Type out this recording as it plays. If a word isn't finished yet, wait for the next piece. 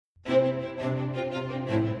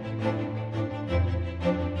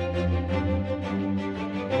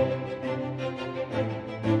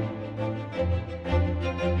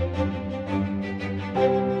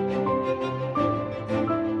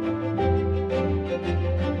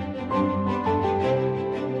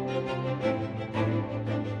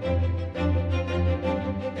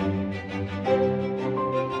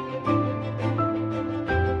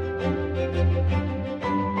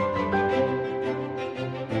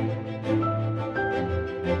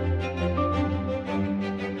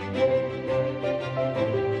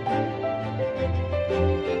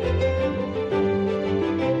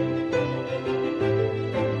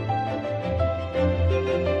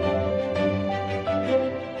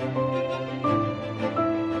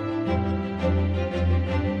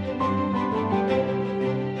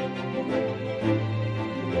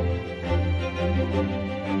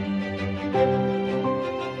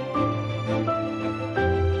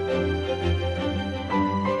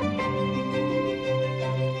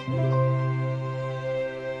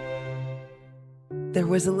there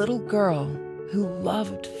was a little girl who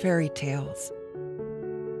loved fairy tales.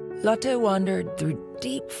 Lotte wandered through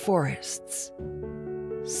deep forests,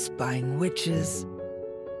 spying witches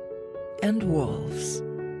and wolves.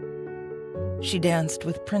 She danced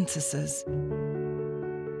with princesses.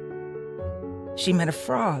 She met a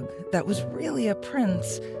frog that was really a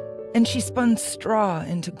prince, and she spun straw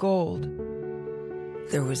into gold.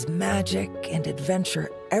 There was magic and adventure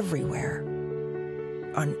everywhere.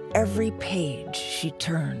 On every page she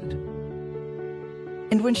turned.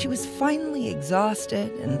 And when she was finally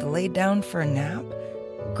exhausted and laid down for a nap,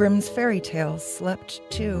 Grimm's fairy tales slept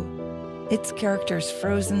too, its characters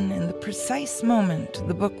frozen in the precise moment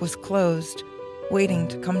the book was closed, waiting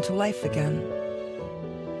to come to life again.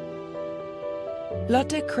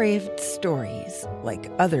 Lotte craved stories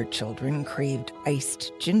like other children craved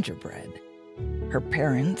iced gingerbread. Her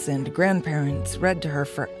parents and grandparents read to her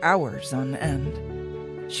for hours on end.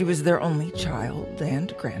 She was their only child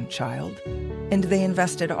and grandchild, and they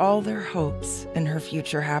invested all their hopes in her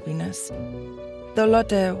future happiness. Though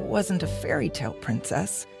Lotte wasn't a fairy tale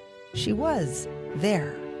princess, she was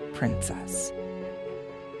their princess.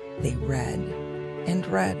 They read and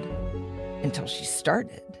read until she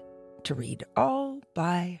started to read all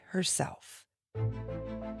by herself.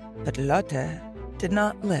 But Lotte did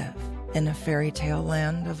not live in a fairy tale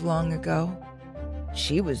land of long ago.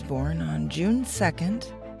 She was born on June 2nd,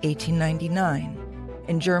 1899,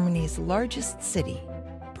 in Germany's largest city,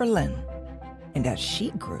 Berlin. And as she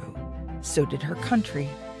grew, so did her country,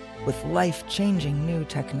 with life-changing new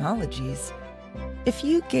technologies. If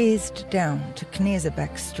you gazed down to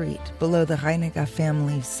Knesebeck Street below the Reiniger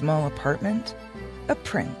family's small apartment, a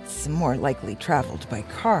prince more likely traveled by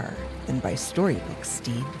car than by storybook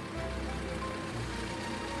steed.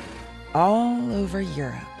 All over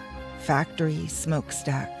Europe, factory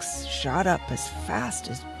smokestacks shot up as fast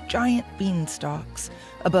as giant beanstalks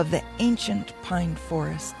above the ancient pine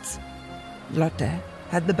forests. Lotte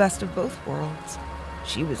had the best of both worlds.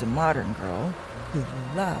 She was a modern girl who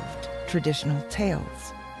loved traditional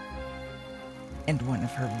tales. And one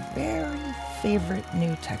of her very favorite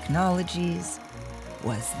new technologies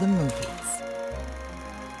was the movies.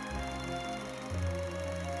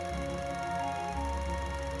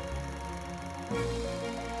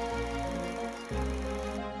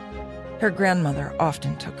 Her grandmother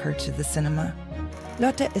often took her to the cinema.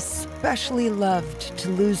 Lotte especially loved to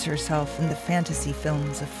lose herself in the fantasy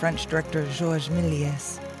films of French director Georges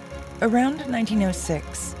Méliès. Around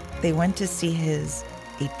 1906, they went to see his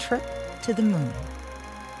A Trip to the Moon.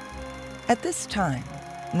 At this time,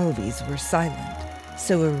 movies were silent,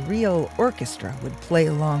 so a real orchestra would play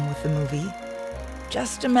along with the movie.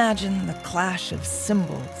 Just imagine the clash of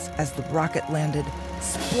cymbals as the rocket landed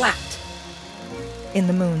splat in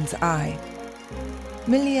the moon's eye.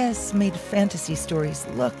 Méliès made fantasy stories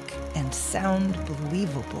look and sound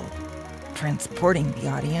believable, transporting the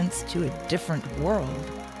audience to a different world.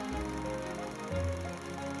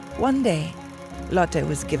 One day, Lotte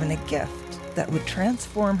was given a gift that would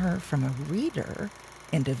transform her from a reader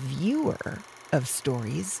and a viewer of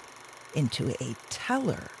stories into a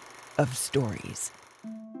teller of stories.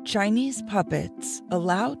 Chinese puppets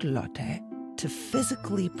allowed Lotte to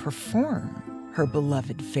physically perform her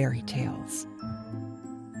beloved fairy tales.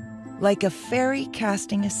 Like a fairy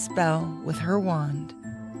casting a spell with her wand,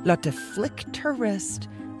 Lotte flicked her wrist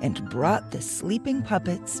and brought the sleeping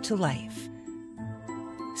puppets to life.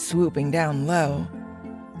 Swooping down low,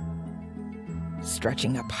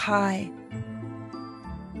 stretching up high,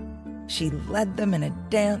 she led them in a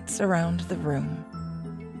dance around the room.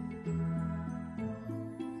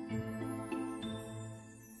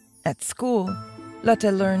 At school,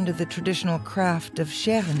 Lotte learned the traditional craft of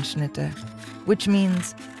Scherenschnitte, which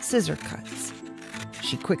means scissor cuts.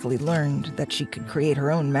 She quickly learned that she could create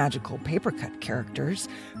her own magical paper cut characters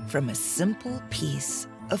from a simple piece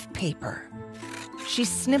of paper. She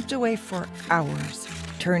snipped away for hours,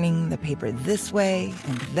 turning the paper this way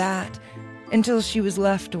and that, until she was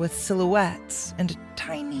left with silhouettes and a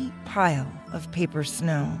tiny pile of paper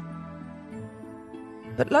snow.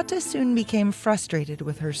 But Lotte soon became frustrated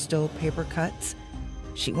with her still paper cuts.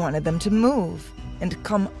 She wanted them to move and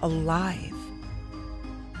come alive.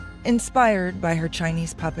 Inspired by her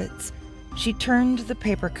Chinese puppets, she turned the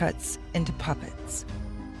paper cuts into puppets.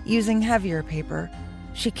 Using heavier paper,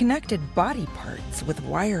 she connected body parts with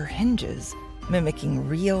wire hinges, mimicking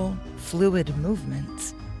real, fluid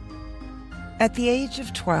movements. At the age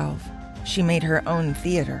of 12, she made her own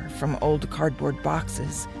theater from old cardboard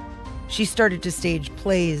boxes. She started to stage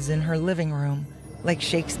plays in her living room, like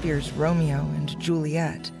Shakespeare's Romeo and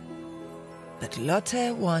Juliet. But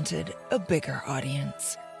Lotte wanted a bigger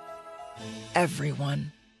audience.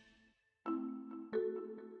 everyone.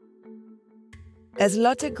 As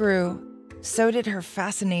Lotte grew, so did her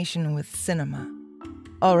fascination with cinema.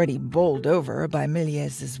 Already bowled over by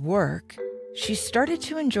Méliès's work, she started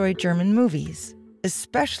to enjoy German movies,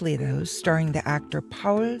 especially those starring the actor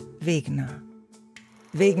Paul Wegener.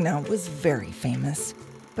 Wegener was very famous,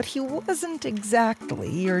 but he wasn't exactly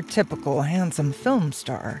your typical handsome film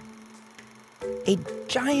star. A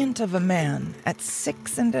giant of a man at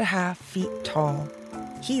 6.5 feet tall,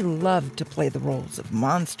 he loved to play the roles of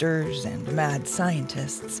monsters and mad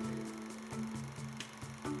scientists.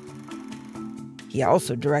 He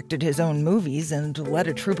also directed his own movies and led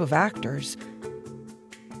a troupe of actors.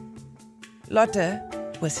 Lotte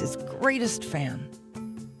was his greatest fan.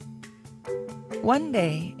 One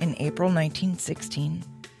day in April 1916,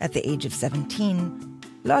 at the age of 17,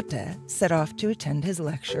 Lotte set off to attend his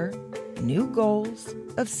lecture, New Goals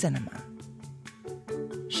of Cinema.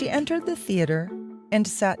 She entered the theater and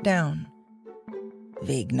sat down.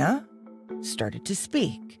 Wegener started to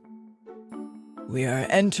speak. "We are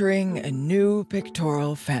entering a new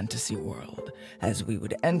pictorial fantasy world, as we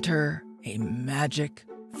would enter a magic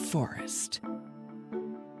forest."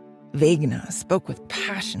 Wegener spoke with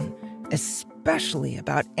passion, especially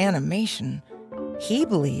about animation. He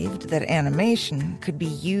believed that animation could be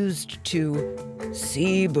used to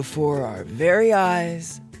see before our very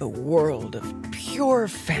eyes a world of pure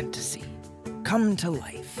fantasy come to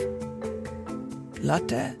life.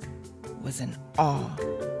 Lotte was in awe.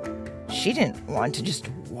 She didn't want to just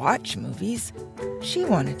watch movies. She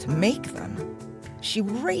wanted to make them. She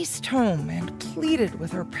raced home and pleaded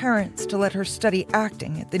with her parents to let her study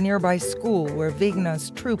acting at the nearby school where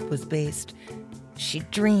Wegener's troupe was based. She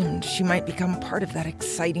dreamed she might become part of that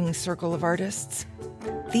exciting circle of artists.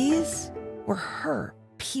 These were her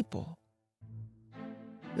people.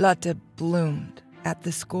 Lotte bloomed at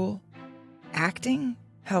the school. Acting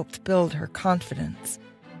helped build her confidence.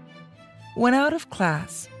 When out of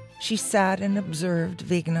class, she sat and observed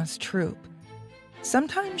Wegener's troupe.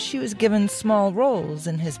 Sometimes she was given small roles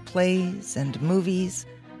in his plays and movies,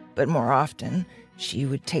 but more often, she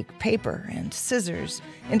would take paper and scissors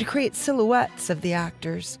and create silhouettes of the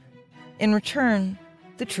actors. In return,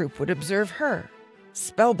 the troupe would observe her,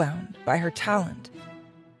 spellbound by her talent,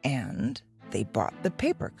 and they bought the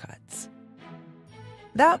paper cuts.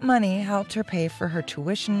 That money helped her pay for her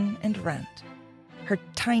tuition and rent. Her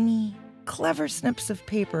tiny, clever snips of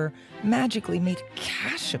paper magically made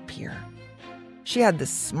cash appear. She had the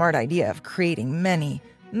smart idea of creating many,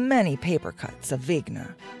 many paper cuts of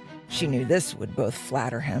Wegener. She knew this would both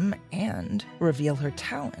flatter him and reveal her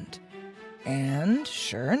talent. And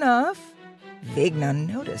sure enough, Wegener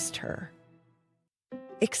noticed her.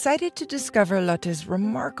 Excited to discover Lotte's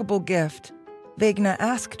remarkable gift, Wegener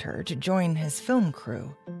asked her to join his film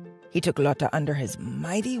crew. He took Lotte under his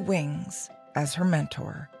mighty wings as her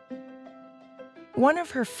mentor. One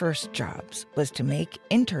of her first jobs was to make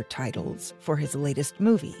intertitles for his latest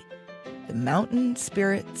movie, The Mountain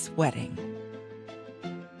Spirit's Wedding.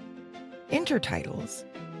 Intertitles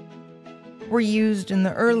were used in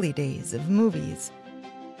the early days of movies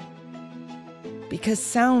because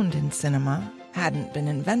sound in cinema hadn't been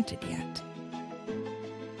invented yet.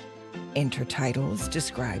 Intertitles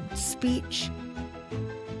described speech,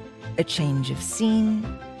 a change of scene,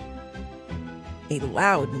 a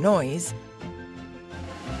loud noise,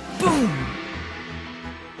 boom!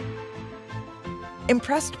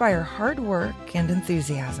 Impressed by her hard work and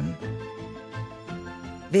enthusiasm,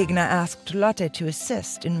 Wegener asked Lotte to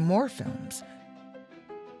assist in more films,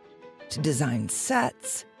 to design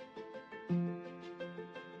sets,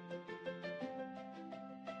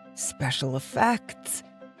 special effects,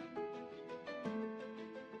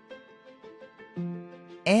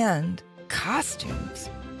 and costumes.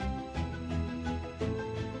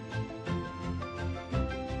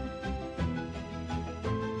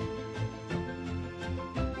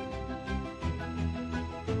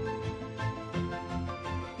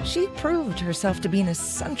 She proved herself to be an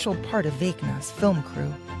essential part of Wegener's film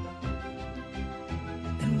crew.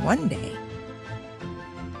 Then one day,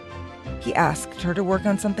 he asked her to work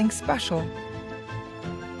on something special,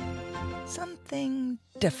 something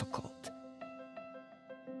difficult,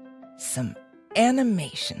 some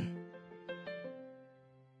animation.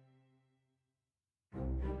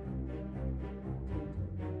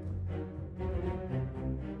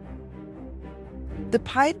 The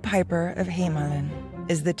Pied Piper of Hamelin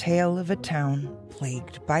is the tale of a town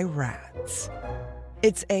plagued by rats.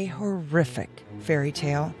 It's a horrific fairy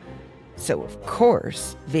tale, so of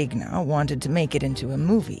course Wegener wanted to make it into a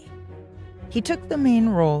movie. He took the main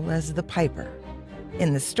role as the Piper.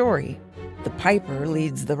 In the story, The piper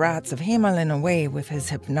leads the rats of Hemalin away with his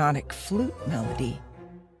hypnotic flute melody.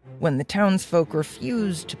 When the townsfolk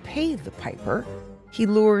refuse to pay the piper, he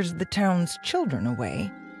lures the town's children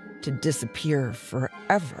away to disappear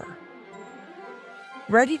forever.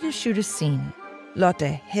 Ready to shoot a scene, Lotte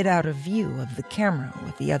hid out of view of the camera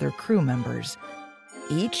with the other crew members.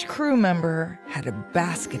 Each crew member had a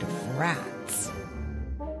basket of rats.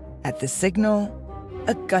 At the signal,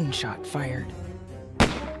 a gunshot fired,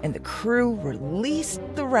 and the crew released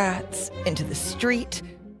the rats into the street,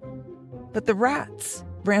 but the rats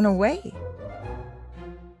ran away.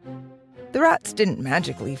 The rats didn't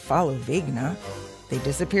magically follow Vigna. They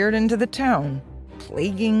disappeared into the town,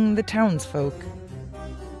 plaguing the townsfolk.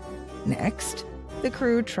 Next, the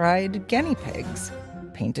crew tried guinea pigs,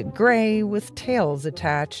 painted gray with tails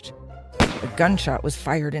attached. A gunshot was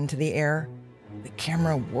fired into the air. The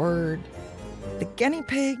camera whirred. The guinea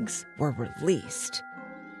pigs were released.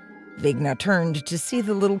 Vigna turned to see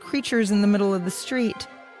the little creatures in the middle of the street,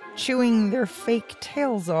 chewing their fake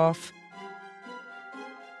tails off.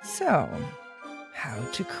 So, how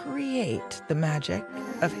to create the magic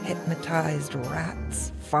of hypnotized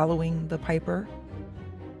rats following the piper?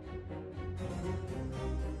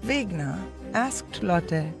 Vigna asked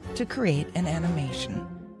Lotte to create an animation.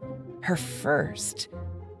 Her first.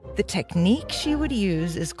 The technique she would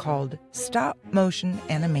use is called stop-motion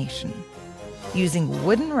animation. Using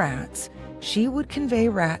wooden rats, she would convey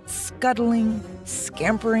rats scuttling,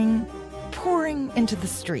 scampering, pouring into the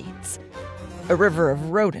streets, a river of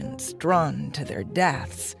rodents drawn to their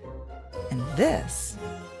deaths. And this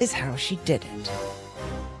is how she did it.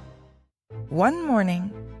 One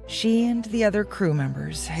morning, she and the other crew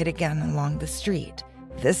members hid again along the street,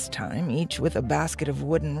 this time each with a basket of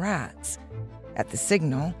wooden rats. At the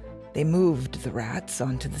signal, they moved the rats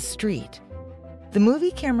onto the street. The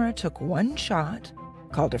movie camera took one shot,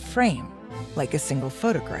 called a frame, like a single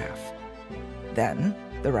photograph. Then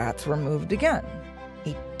the rats were moved again,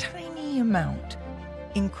 a tiny amount,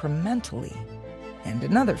 incrementally, and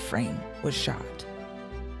another frame was shot.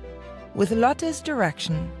 With Lotte's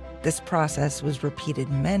direction, this process was repeated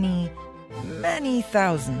many, many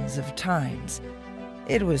thousands of times.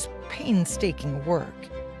 It was painstaking work,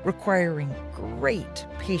 requiring great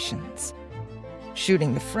patience.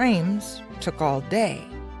 Shooting the frames took all day.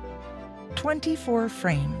 24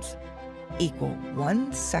 frames equal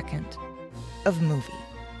 1 second of movie.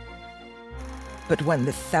 But when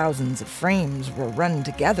the thousands of frames were run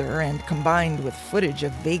together and combined with footage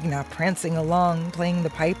of Vigna prancing along playing the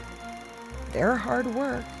pipe, their hard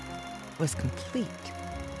work was complete.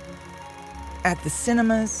 At the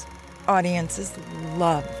cinemas, audiences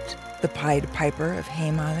loved the Pied Piper of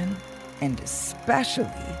Hemalin, and especially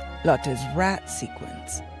Lotte's rat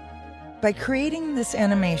sequence. By creating this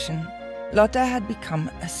animation, Lotte had become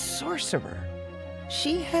a sorcerer.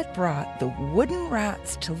 She had brought the wooden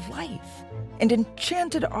rats to life and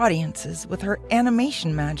enchanted audiences with her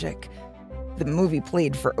animation magic. The movie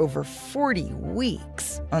played for over 40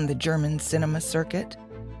 weeks on the German cinema circuit.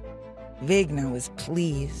 Vigna was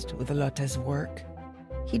pleased with Lotte's work.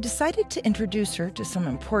 He decided to introduce her to some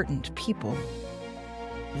important people.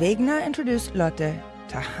 Vigna introduced Lotte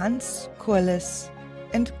to Hans Kohles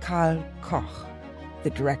and Karl Koch, the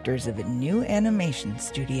directors of a new animation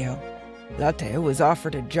studio. Lotte was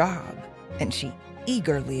offered a job, and she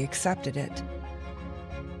eagerly accepted it.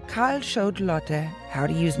 Karl showed Lotte how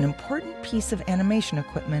to use an important piece of animation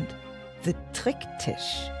equipment, the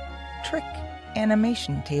Tricktisch, trick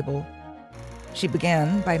animation table. She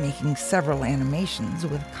began by making several animations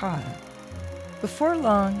with Karl. Before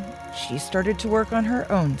long, she started to work on her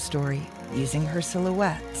own story using her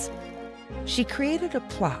silhouettes. She created a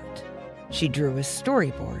plot. She drew a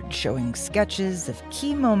storyboard showing sketches of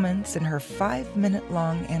key moments in her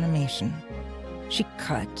 5-minute-long animation. She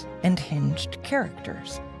cut and hinged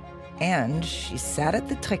characters. And she sat at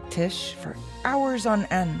the Tricktisch for hours on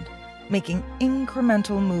end, making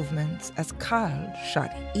incremental movements as Karl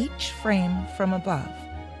shot each frame from above.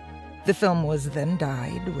 The film was then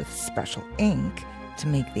dyed with special ink to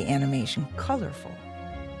make the animation colorful.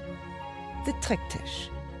 The Tricktisch.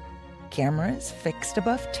 Cameras fixed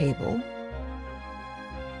above table.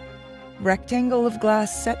 Rectangle of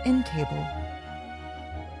glass set in table.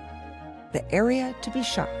 The area to be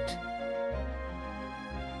shot.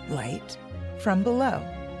 Light from below.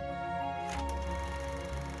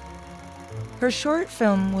 Her short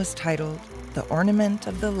film was titled The Ornament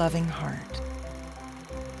of the Loving Heart.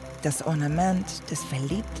 Das Ornament des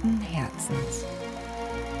verliebten Herzens.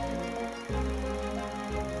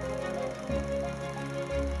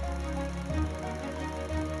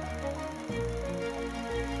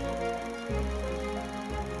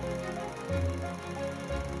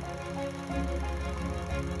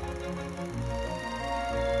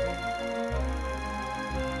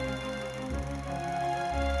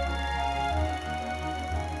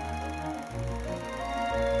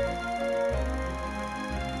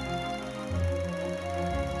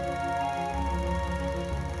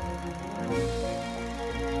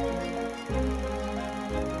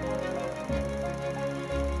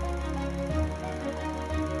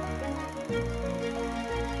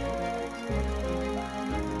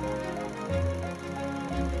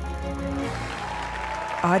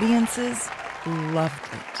 Audiences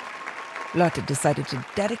loved it. Lotte decided to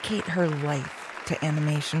dedicate her life to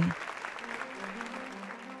animation.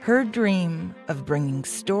 Her dream of bringing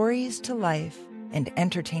stories to life and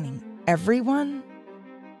entertaining everyone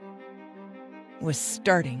was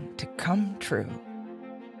starting to come true.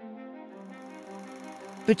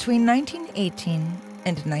 Between 1918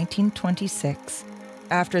 and 1926,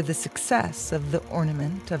 after the success of The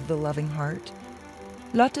Ornament of the Loving Heart,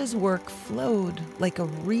 Lotte's work flowed like a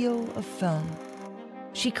reel of film.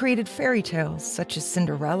 She created fairy tales such as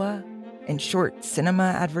Cinderella and short cinema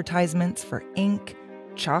advertisements for ink,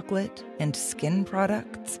 chocolate, and skin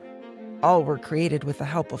products. All were created with the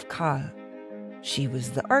help of Karl. She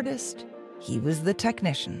was the artist, he was the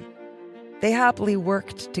technician. They happily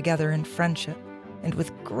worked together in friendship and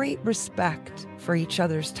with great respect for each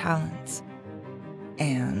other's talents.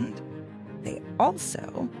 And they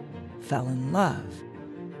also fell in love.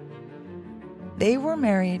 They were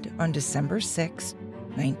married on December 6,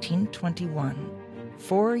 1921,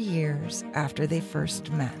 4 years after they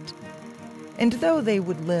first met. And though they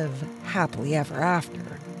would live happily ever after,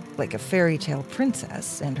 like a fairy tale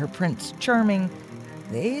princess and her Prince Charming,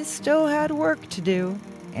 they still had work to do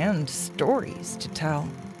and stories to tell.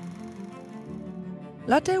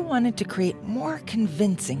 Lotte wanted to create more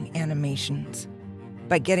convincing animations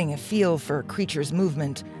by getting a feel for a creature's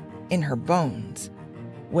movement in her bones.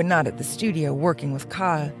 When not at the studio working with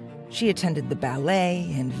Karl, she attended the ballet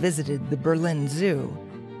and visited the Berlin Zoo.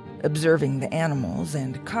 Observing the animals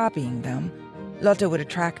and copying them, Lotte would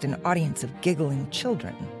attract an audience of giggling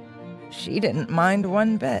children. She didn't mind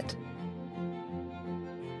one bit.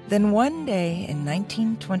 Then one day in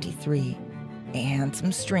 1923, a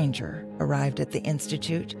handsome stranger arrived at the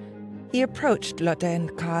Institute. He approached Lotte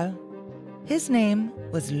and Karl. His name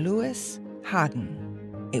was Louis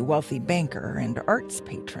Hagen, a wealthy banker and arts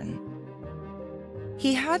patron.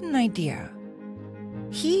 He had an idea.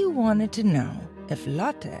 He wanted to know if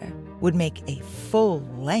Lotte would make a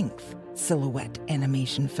full-length silhouette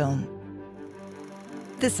animation film.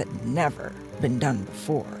 This had never been done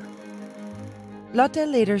before. Lotte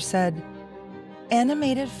later said,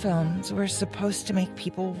 "Animated films were supposed to make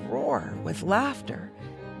people roar with laughter,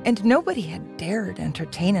 and nobody had dared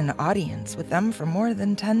entertain an audience with them for more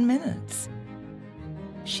than 10 minutes.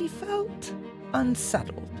 She felt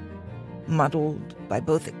unsettled, muddled by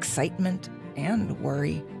both excitement and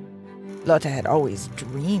worry. Lotte had always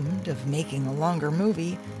dreamed of making a longer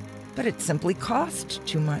movie, but it simply cost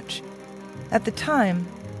too much. At the time,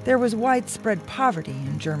 there was widespread poverty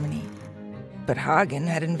in Germany, but Hagen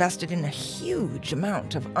had invested in a huge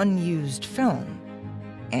amount of unused film.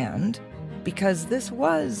 And because this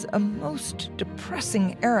was a most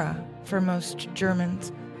depressing era for most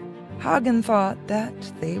Germans, Hagen thought that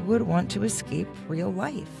they would want to escape real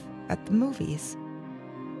life at the movies.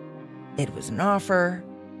 It was an offer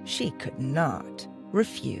she could not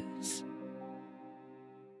refuse.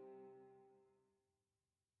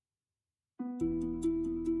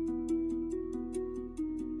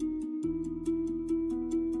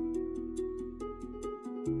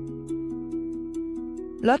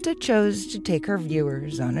 Lotte chose to take her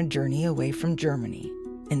viewers on a journey away from Germany,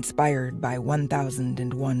 inspired by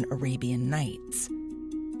 1001 Arabian Nights.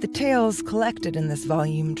 The tales collected in this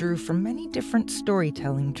volume drew from many different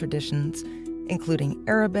storytelling traditions, including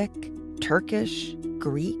Arabic, Turkish,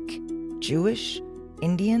 Greek, Jewish,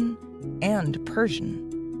 Indian, and Persian.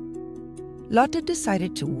 Lotte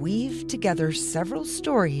decided to weave together several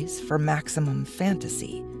stories for maximum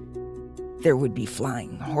fantasy. There would be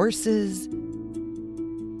flying horses,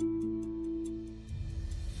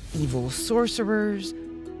 evil sorcerers,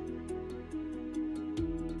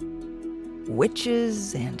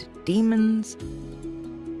 witches and demons,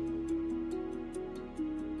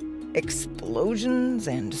 explosions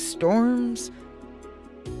and storms.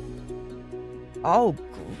 All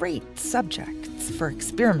great subjects for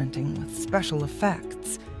experimenting with special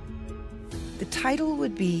effects. The title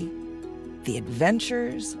would be The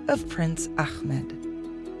Adventures of Prince Ahmed.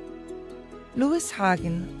 Louis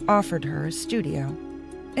Hagen offered her a studio,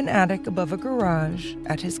 an attic above a garage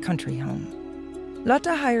at his country home. Lotte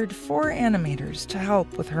hired 4 animators to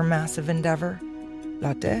help with her massive endeavor.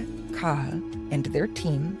 Lotte, Karl, and their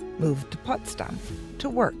team moved to Potsdam to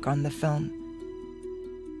work on the film.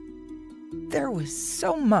 There was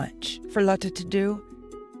so much for Lotte to do.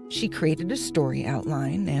 She created a story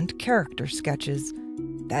outline and character sketches.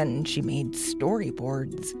 Then she made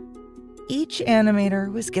storyboards. Each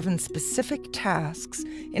animator was given specific tasks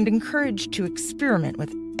and encouraged to experiment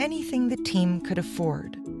with anything the team could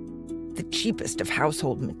afford. The cheapest of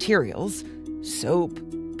household materials, soap,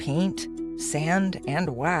 paint, sand,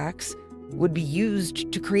 and wax, would be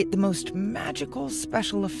used to create the most magical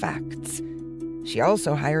special effects. She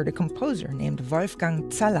also hired a composer named Wolfgang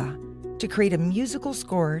Zeller to create a musical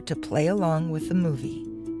score to play along with the movie.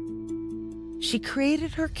 She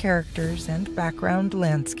created her characters and background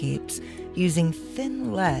landscapes using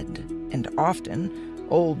thin lead and often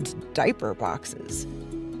old diaper boxes.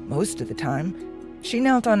 Most of the time, she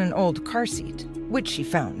knelt on an old car seat, which she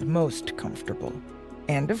found most comfortable.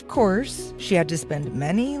 And of course, she had to spend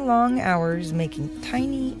many long hours making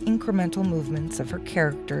tiny incremental movements of her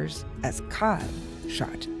characters as Karl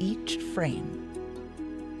shot each frame.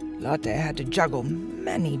 Lotte had to juggle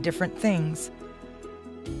many different things.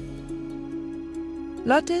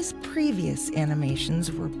 Lotte's previous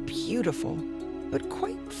animations were beautiful, but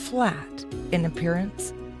quite flat in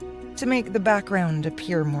appearance. To make the background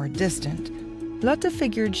appear more distant, Lotte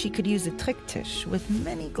figured she could use a Tricktisch with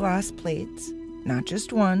many glass plates, not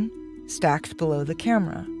just one, stacked below the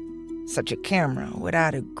camera. Such a camera would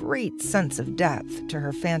add a great sense of depth to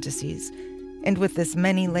her fantasies, and with this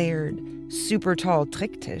many-layered, super tall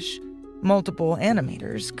Tricktisch, multiple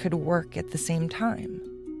animators could work at the same time.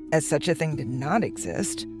 As such a thing did not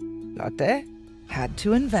exist, Lotte had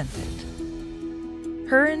to invent it.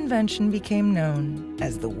 Her invention became known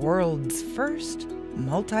as the world's first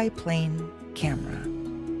multi-plane camera.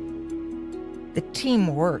 The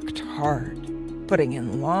team worked hard, putting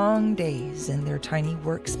in long days in their tiny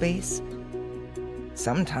workspace.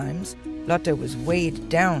 Sometimes, Lotte was weighed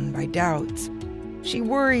down by doubts. She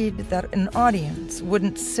worried that an audience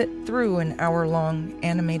wouldn't sit through an hour-long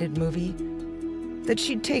animated movie, that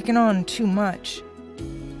she'd taken on too much,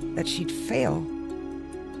 that she'd fail.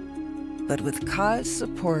 But with Karl's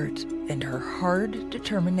support and her hard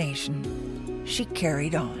determination, she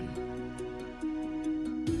carried on.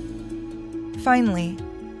 Finally,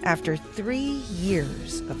 after 3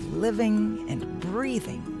 years of living and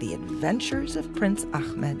breathing the adventures of Prince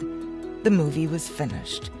Ahmed, the movie was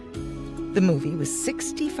finished. The movie was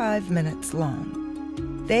 65 minutes long.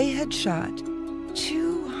 They had shot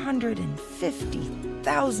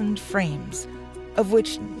 250,000 frames, of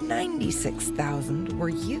which 96,000 were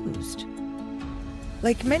used.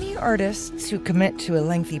 Like many artists who commit to a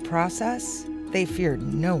lengthy process, they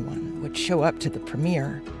feared no one would show up to the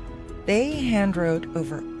premiere. They handwrote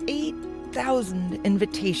over 8,000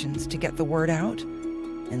 invitations to get the word out,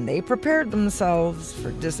 and they prepared themselves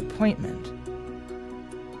for disappointment.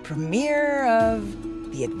 Premiere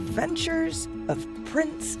of The Adventures of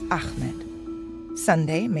Prince Ahmed,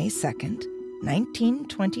 Sunday, May 2nd,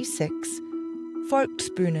 1926,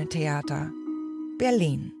 Volksbühne Theater,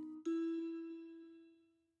 Berlin.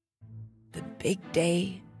 The big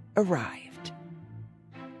day arrived.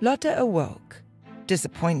 Lotte awoke,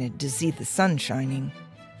 disappointed to see the sun shining.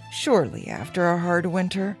 Surely, after a hard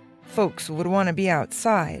winter, folks would want to be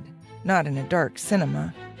outside, not in a dark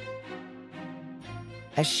cinema.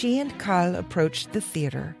 As she and Karl approached the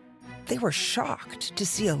theater, they were shocked to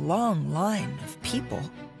see a long line of people.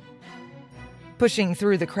 Pushing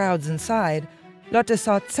through the crowds inside, Lotte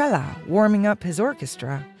saw Zeller warming up his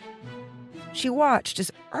orchestra. She watched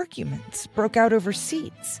as arguments broke out over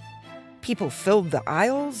seats. People filled the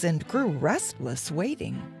aisles and grew restless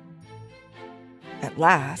waiting. At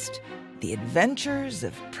last, The Adventures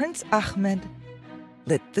of Prince Ahmed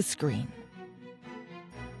lit the screen.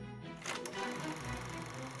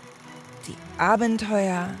 Die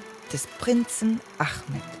Abenteuer des Prinzen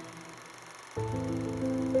Ahmed.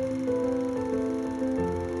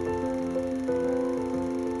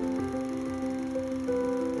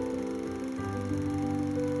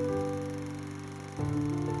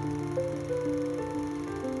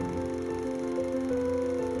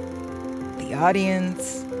 The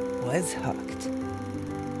audience was hooked.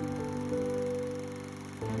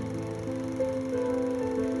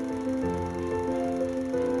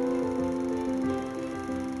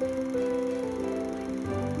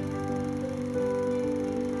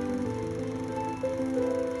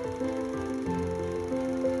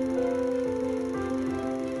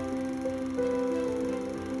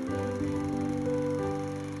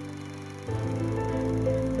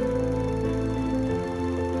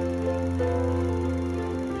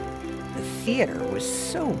 The theater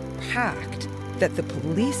was so packed that the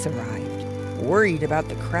police arrived, worried about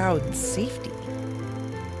the crowd's safety.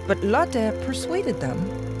 But Lotte persuaded them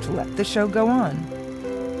to let the show go on.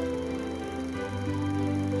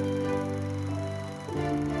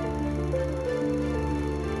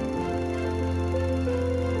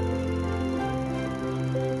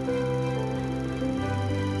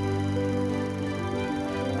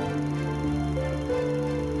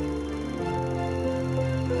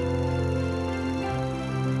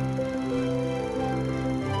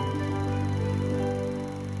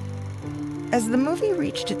 As the movie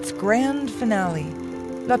reached its grand finale,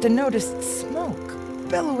 Lotte noticed smoke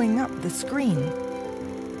billowing up the screen.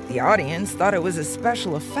 The audience thought it was a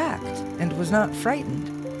special effect and was not frightened.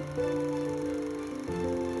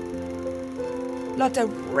 Lotte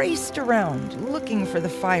raced around looking for the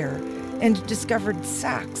fire and discovered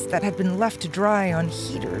sacks that had been left to dry on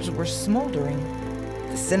heaters were smoldering.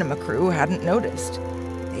 The cinema crew hadn't noticed.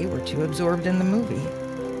 They were too absorbed in the movie.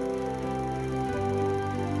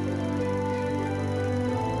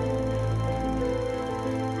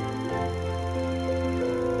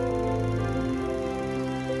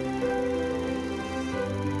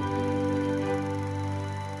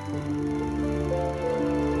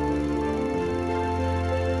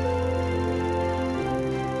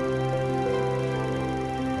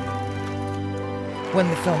 When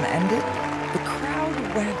the film ended, the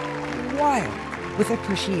crowd went wild with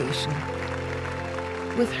appreciation.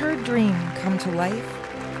 With her dream come to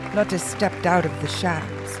life, Lotte stepped out of the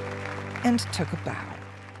shadows and took a bow.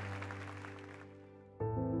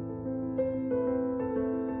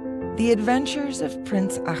 The Adventures of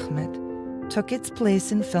Prince Ahmed took its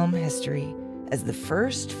place in film history as the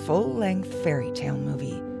first full-length fairy tale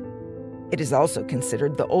movie. It is also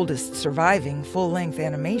considered the oldest surviving full-length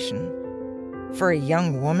animation. For a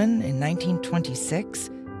young woman in 1926,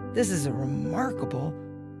 this is a remarkable,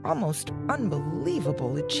 almost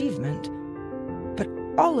unbelievable achievement. But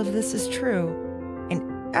all of this is true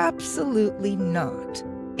and absolutely not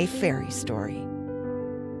a fairy story.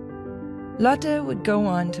 Lotte would go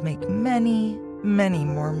on to make many, many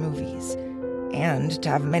more movies and to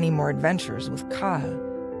have many more adventures with Karl.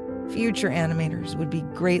 Future animators would be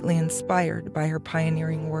greatly inspired by her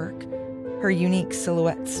pioneering work, her unique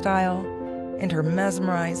silhouette style, and her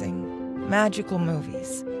mesmerizing, magical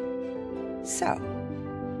movies. So,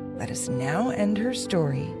 let us now end her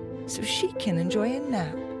story so she can enjoy a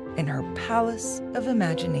nap in her palace of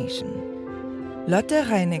imagination. Lotte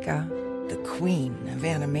Reiniger, the queen of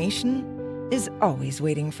animation, is always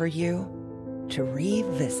waiting for you to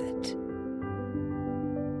revisit.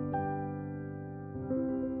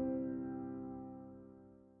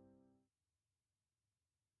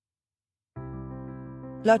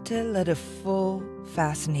 Lotte led a full,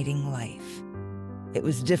 fascinating life. It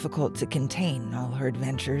was difficult to contain all her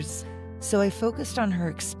adventures, so I focused on her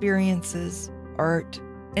experiences, art,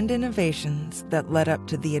 and innovations that led up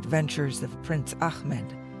to the adventures of Prince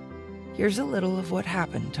Ahmed. Here's a little of what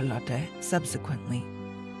happened to Lotte subsequently.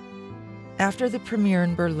 After the premiere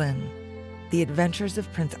in Berlin, The Adventures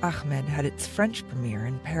of Prince Ahmed had its French premiere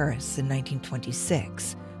in Paris in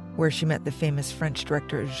 1926, where she met the famous French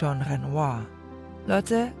director Jean Renoir.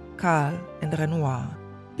 Lotte, Karl, and Renoir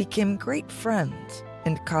became great friends,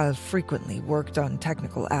 and Karl frequently worked on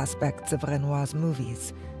technical aspects of Renoir's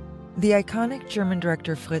movies. The iconic German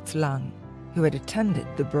director Fritz Lang, who had attended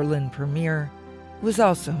the Berlin premiere, was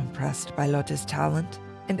also impressed by Lotte's talent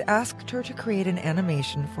and asked her to create an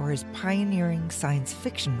animation for his pioneering science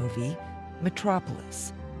fiction movie,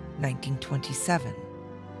 Metropolis, 1927.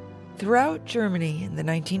 Throughout Germany in the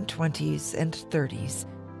 1920s and 30s,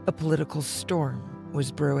 a political storm was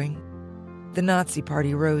brewing. The Nazi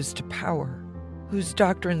Party rose to power, whose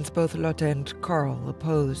doctrines both Lotte and Karl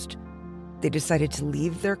opposed. They decided to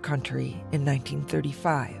leave their country in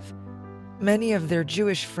 1935. Many of their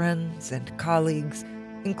Jewish friends and colleagues,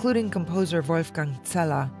 including composer Wolfgang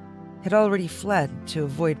Zeller, had already fled to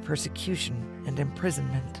avoid persecution and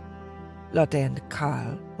imprisonment. Lotte and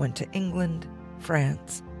Karl went to England,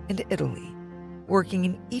 France, and Italy, working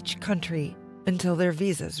in each country until their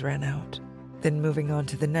visas ran out, then moving on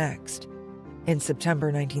to the next. In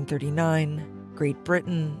September 1939, Great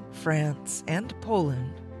Britain, France, and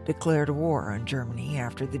Poland declared war on Germany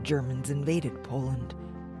after the Germans invaded Poland.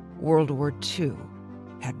 World War II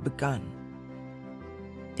had begun.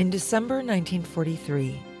 In December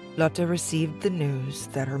 1943, Lotte received the news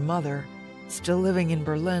that her mother, still living in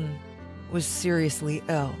Berlin, was seriously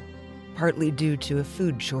ill, partly due to a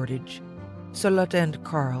food shortage. So Lotte and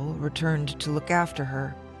Karl returned to look after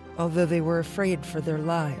her, although they were afraid for their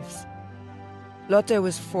lives. Lotte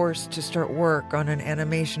was forced to start work on an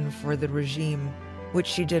animation for the regime, which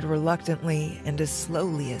she did reluctantly and as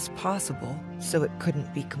slowly as possible, so it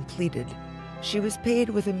couldn't be completed. She was paid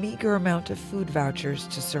with a meager amount of food vouchers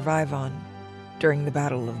to survive on. During the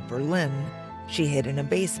Battle of Berlin, she hid in a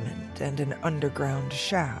basement and an underground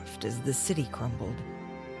shaft as the city crumbled.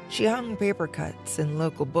 She hung paper cuts in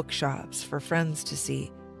local bookshops for friends to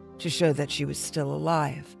see, to show that she was still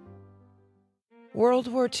alive.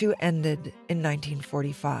 World War II ended in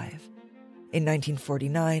 1945. In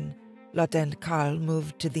 1949, Lotte and Karl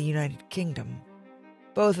moved to the United Kingdom.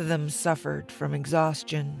 Both of them suffered from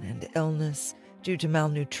exhaustion and illness due to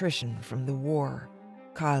malnutrition from the war,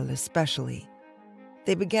 Karl especially.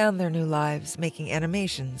 They began their new lives making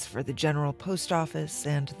animations for the General Post Office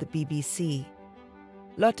and the BBC.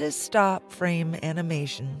 Lotte's stop-frame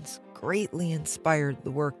animations greatly inspired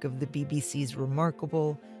the work of the BBC's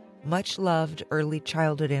remarkable, much-loved early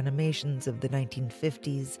childhood animations of the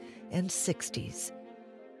 1950s and 60s.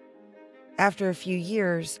 After a few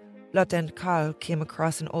years, Lotte and Karl came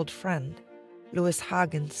across an old friend, Louis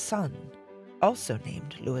Hagen's son, also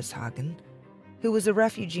named Louis Hagen, who was a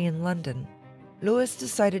refugee in London. Louis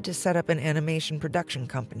decided to set up an animation production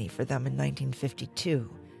company for them in 1952.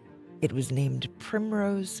 It was named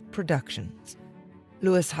Primrose Productions.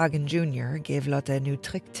 Louis Hagen Jr. gave Lotte a new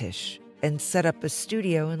Tricktisch and set up a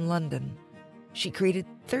studio in London. She created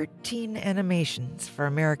 13 animations for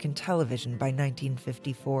American television by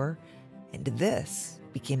 1954, and this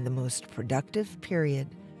became the most productive period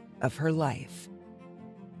of her life.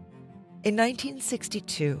 In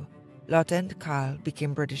 1962, Lotte and Karl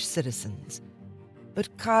became British citizens,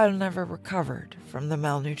 but Karl never recovered from the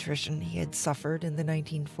malnutrition he had suffered in the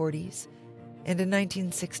 1940s, and in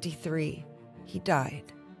 1963, he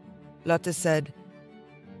died. Lotte said,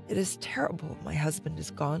 "It is terrible my husband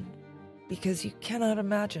is gone, because you cannot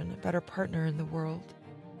imagine a better partner in the world."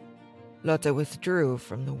 Lotte withdrew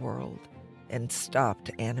from the world and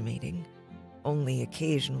stopped animating, only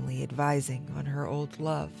occasionally advising on her old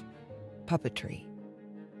love, puppetry.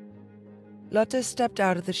 Lotte stepped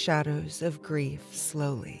out of the shadows of grief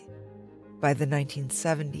slowly. By the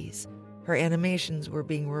 1970s, her animations were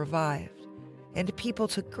being revived, and people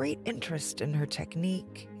took great interest in her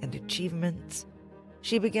technique and achievements.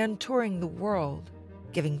 She began touring the world,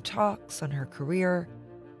 giving talks on her career.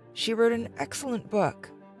 She wrote an excellent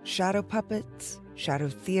book, Shadow Puppets, Shadow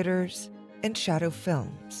Theaters, and Shadow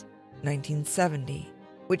Films, 1970,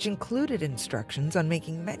 which included instructions on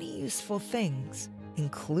making many useful things,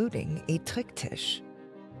 including a Tricktisch.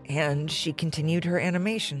 And she continued her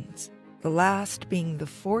animations, the last being the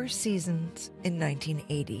 4 seasons in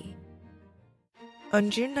 1980. On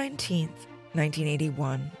June 19,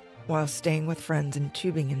 1981, while staying with friends in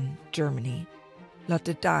Tübingen, Germany,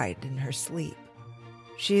 Lotte died in her sleep.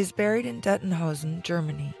 She is buried in Dettenhausen,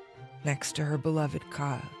 Germany, next to her beloved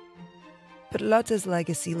Karl. But Lotte's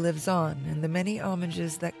legacy lives on in the many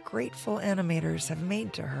homages that grateful animators have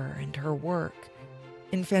made to her and her work.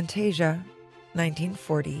 In Fantasia,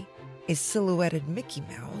 1940, a silhouetted Mickey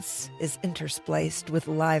Mouse is interspliced with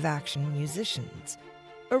live-action musicians,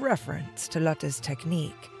 a reference to Lotte's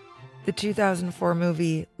technique. The 2004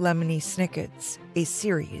 movie Lemony Snicket's A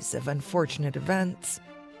Series of Unfortunate Events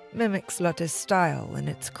mimics Lotte's style in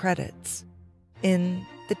its credits. In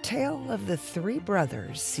The Tale of the Three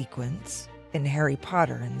Brothers sequence, in Harry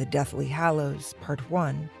Potter and the Deathly Hallows Part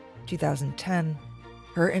 1, 2010,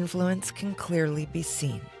 her influence can clearly be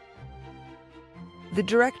seen. The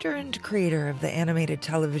director and creator of the animated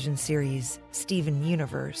television series Steven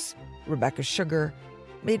Universe, Rebecca Sugar,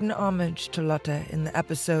 made an homage to Lotte in the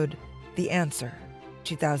episode The Answer,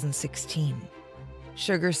 2016.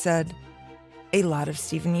 Sugar said, "A lot of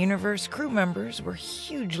Steven Universe crew members were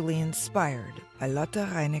hugely inspired by Lotte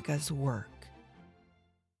Reineke's work."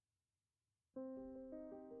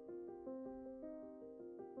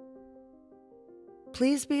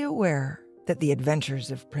 Please be aware that The Adventures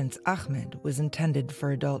of Prince Ahmed was intended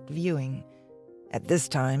for adult viewing. At this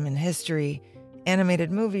time in history,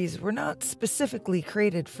 animated movies were not specifically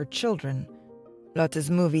created for children. Lotte's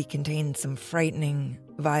movie contained some frightening,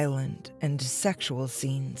 violent, and sexual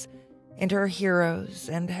scenes, and her heroes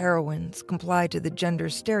and heroines complied to the gender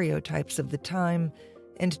stereotypes of the time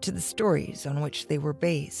and to the stories on which they were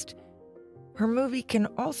based. Her movie can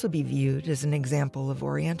also be viewed as an example of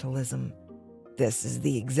Orientalism. This is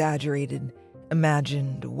the exaggerated,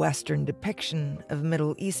 imagined Western depiction of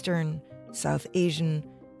Middle Eastern, South Asian,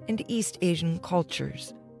 and East Asian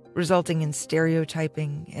cultures, resulting in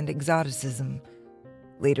stereotyping and exoticism.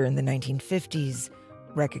 Later in the 1950s,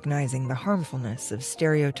 recognizing the harmfulness of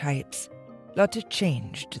stereotypes, Lotte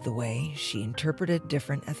changed the way she interpreted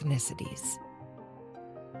different ethnicities.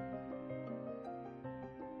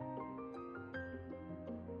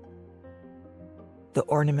 The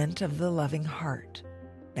Ornament of the Loving Heart,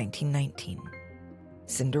 1919.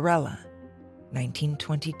 Cinderella,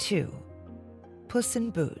 1922. Puss in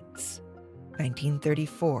Boots,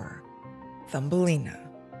 1934. Thumbelina,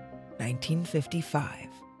 1955.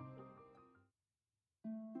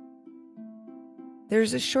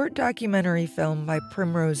 There's a short documentary film by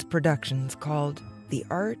Primrose Productions called The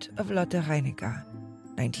Art of Lotte Reineke,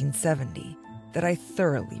 1970, that I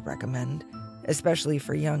thoroughly recommend, especially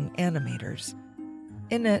for young animators.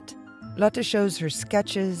 In it, Lotte shows her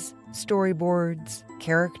sketches, storyboards,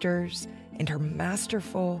 characters, and her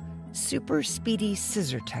masterful, super speedy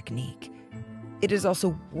scissor technique. It is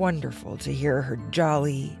also wonderful to hear her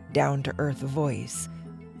jolly, down-to-earth voice.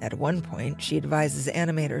 At one point, she advises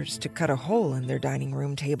animators to cut a hole in their dining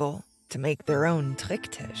room table to make their own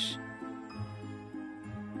Tricktisch.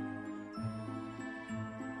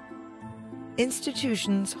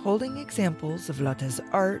 Institutions holding examples of Lotte's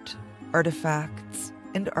art, artifacts,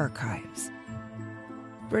 and archives.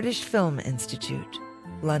 British Film Institute,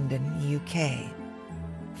 London, UK.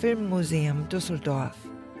 Filmmuseum Düsseldorf,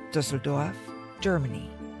 Düsseldorf, Germany.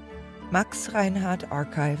 Max Reinhardt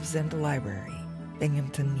Archives and Library,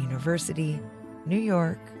 Binghamton University, New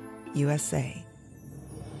York, USA.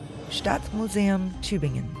 Stadtmuseum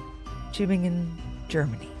Tübingen, Tübingen,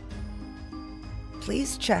 Germany.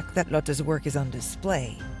 Please check that Lotte's work is on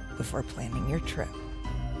display before planning your trip.